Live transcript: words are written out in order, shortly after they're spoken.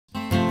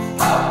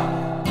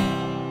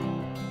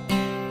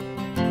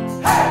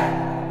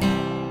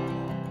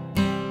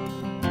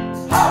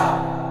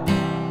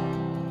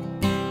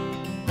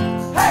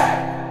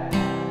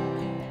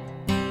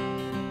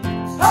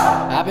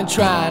been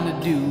trying to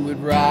do it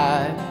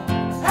right.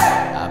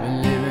 I've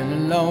been living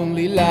a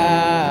lonely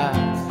life.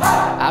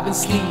 I've been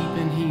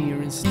sleeping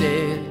here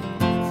instead.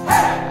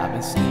 I've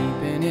been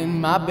sleeping in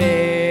my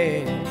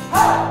bed.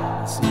 I've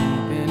been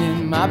sleeping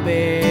in my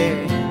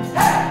bed.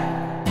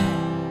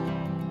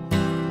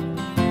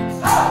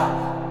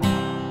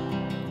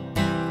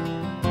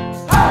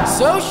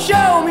 So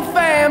show me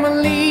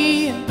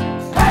family,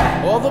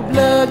 all the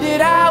blood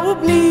that I will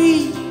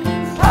bleed.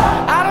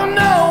 I don't